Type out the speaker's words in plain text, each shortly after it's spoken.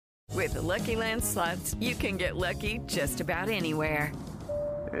With the Lucky Land Slots, you can get lucky just about anywhere.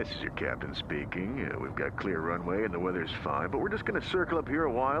 This is your captain speaking. We've got clear runway and the weather's fine, but we're just going to circle up here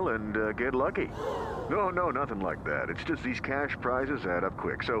a while and get lucky. No, nothing like that. It's just these cash prizes add up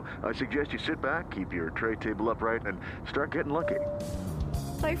quick. So I suggest you sit back, keep your tray table upright, and start getting lucky.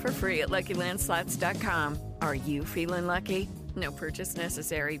 Play for free at LuckyLandSlots.com. Are you feeling lucky? No purchase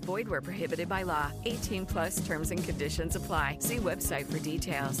necessary. Void where prohibited by law. 18 plus terms and conditions apply. See website for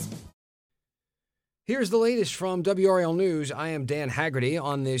details. Here's the latest from WRAL News. I am Dan Haggerty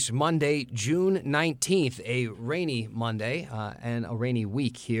on this Monday, June 19th, a rainy Monday and a rainy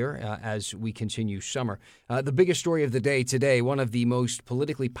week here as we continue summer. The biggest story of the day today, one of the most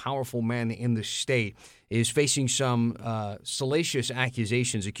politically powerful men in the state is facing some salacious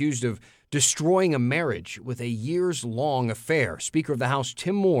accusations, accused of destroying a marriage with a years-long affair. Speaker of the House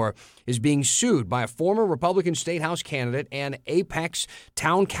Tim Moore is being sued by a former Republican State House candidate and Apex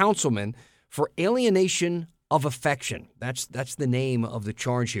town councilman for alienation of affection. That's the name of the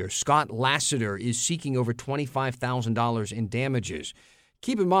charge here. Scott Lassiter is seeking over $25,000 in damages.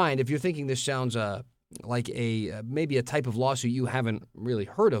 Keep in mind, if you're thinking this sounds like maybe a type of lawsuit you haven't really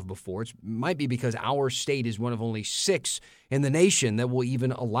heard of before, it might be because our state is one of only 6 in the nation that will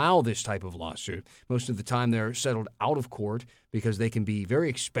even allow this type of lawsuit. Most of the time they're settled out of court because they can be very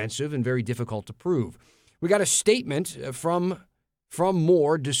expensive and very difficult to prove. We got a statement from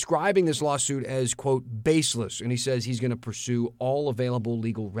Moore describing this lawsuit as, quote, baseless, and he says he's going to pursue all available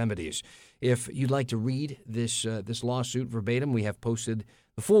legal remedies. If you'd like to read this lawsuit verbatim, we have posted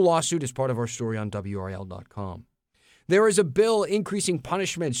the full lawsuit as part of our story on WRAL.com. There is a bill increasing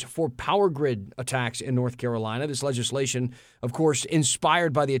punishments for power grid attacks in North Carolina. This legislation, of course,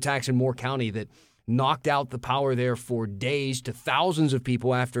 inspired by the attacks in Moore County that knocked out the power there for days to thousands of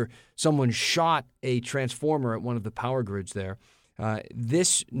people after someone shot a transformer at one of the power grids there.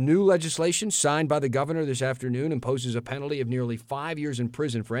 This new legislation signed by the governor this afternoon imposes a penalty of nearly 5 years in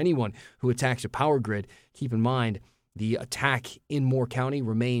prison for anyone who attacks a power grid. Keep in mind, the attack in Moore County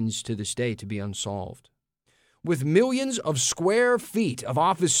remains to this day to be unsolved. With millions of square feet of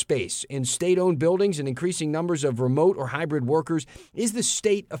office space in state-owned buildings and increasing numbers of remote or hybrid workers, is the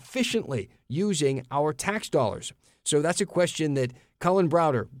state efficiently using our tax dollars? So that's a question that Cullen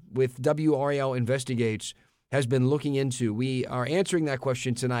Browder with WRAL Investigates has been looking into. We are answering that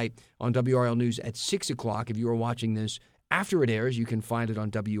question tonight on WRAL News at 6 o'clock. If you are watching this after it airs, you can find it on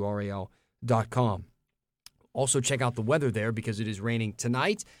WRAL.com. Also, check out the weather there because it is raining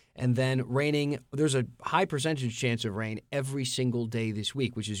tonight and then raining. There's a high percentage chance of rain every single day this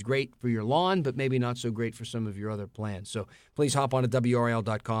week, which is great for your lawn, but maybe not so great for some of your other plans. So please hop on to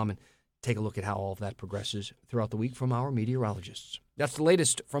WRAL.com and take a look at how all of that progresses throughout the week from our meteorologists. That's the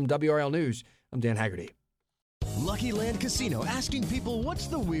latest from WRAL News. I'm Dan Haggerty. Lucky Land Casino, asking people, what's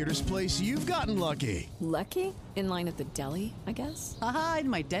the weirdest place you've gotten lucky? Lucky? In line at the deli, I guess? Aha, in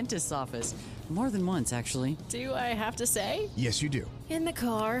my dentist's office. More than once, actually. Do I have to say? Yes, you do. In the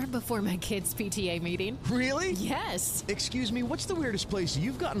car before my kids' PTA meeting. Really? Yes. Excuse me, what's the weirdest place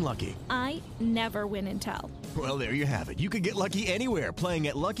you've gotten lucky? I never win and tell. Well, there you have it. You can get lucky anywhere, playing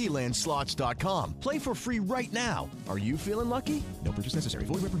at LuckyLandSlots.com. Play for free right now. Are you feeling lucky? No purchase necessary.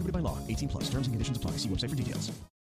 Void where prohibited by law. 18 plus. Terms and conditions apply. See website for details.